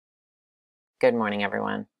Good morning,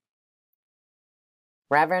 everyone.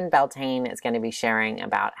 Reverend Beltane is going to be sharing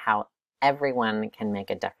about how everyone can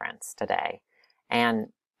make a difference today, and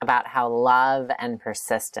about how love and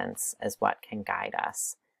persistence is what can guide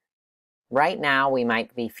us. Right now, we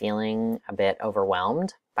might be feeling a bit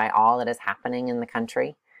overwhelmed by all that is happening in the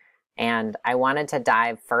country, and I wanted to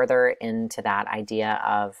dive further into that idea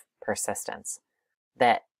of persistence,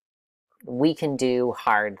 that we can do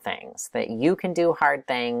hard things, that you can do hard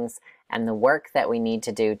things, and the work that we need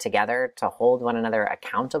to do together to hold one another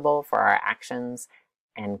accountable for our actions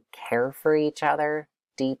and care for each other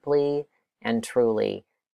deeply and truly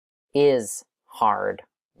is hard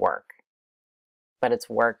work. But it's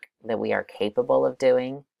work that we are capable of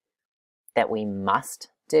doing, that we must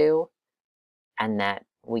do, and that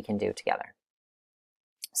we can do together.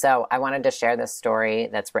 So I wanted to share this story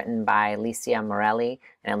that's written by Licia Morelli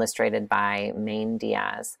and illustrated by Maine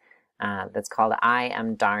Diaz. That's called I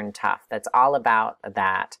Am Darn Tough. That's all about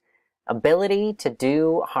that ability to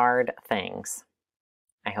do hard things.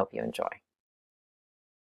 I hope you enjoy.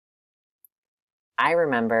 I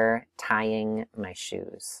remember tying my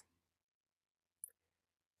shoes.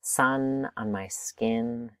 Sun on my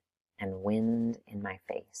skin and wind in my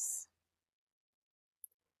face.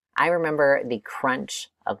 I remember the crunch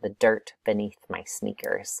of the dirt beneath my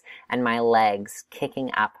sneakers and my legs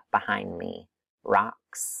kicking up behind me,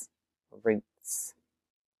 rocks, roots.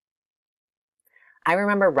 I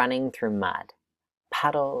remember running through mud,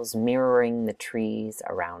 puddles mirroring the trees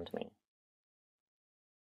around me.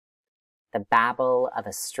 The babble of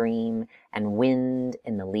a stream and wind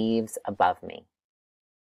in the leaves above me.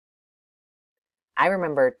 I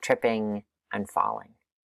remember tripping and falling,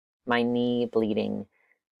 my knee bleeding,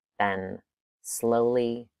 then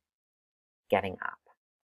slowly getting up,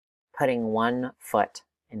 putting one foot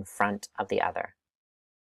in front of the other.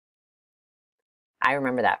 I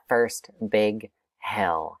remember that first big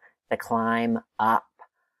hill, the climb up,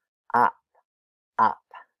 up, up.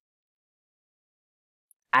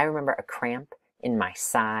 I remember a cramp in my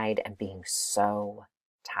side and being so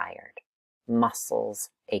tired,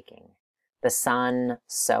 muscles aching, the sun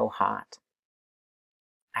so hot.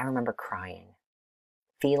 I remember crying,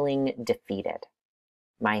 feeling defeated,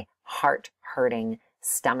 my heart hurting,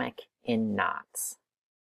 stomach in knots.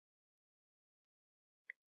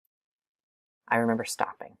 I remember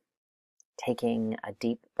stopping, taking a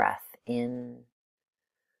deep breath in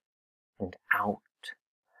and out,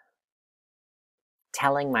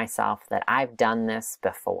 telling myself that I've done this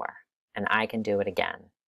before and I can do it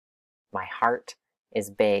again. My heart is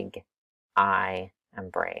big. I am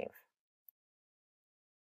brave.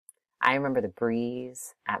 I remember the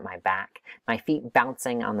breeze at my back, my feet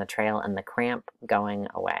bouncing on the trail and the cramp going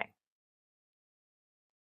away.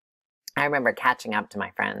 I remember catching up to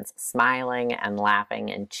my friends, smiling and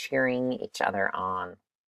laughing and cheering each other on.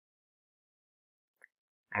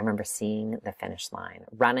 I remember seeing the finish line,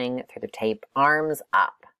 running through the tape, arms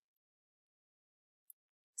up,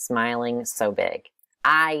 smiling so big.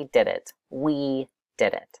 I did it. We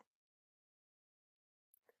did it.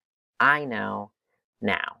 I know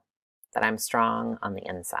now that I'm strong on the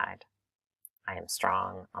inside. I am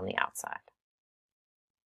strong on the outside.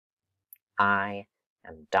 I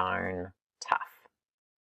am darn tough.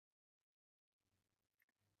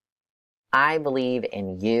 I believe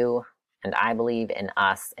in you, and I believe in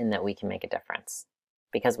us, in that we can make a difference,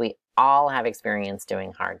 because we all have experience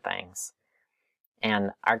doing hard things. And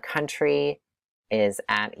our country is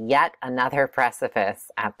at yet another precipice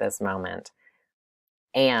at this moment,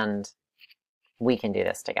 and we can do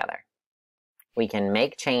this together. We can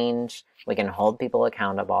make change, we can hold people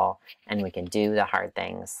accountable, and we can do the hard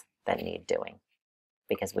things that need doing,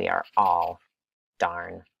 because we are all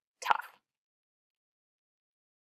darn tough.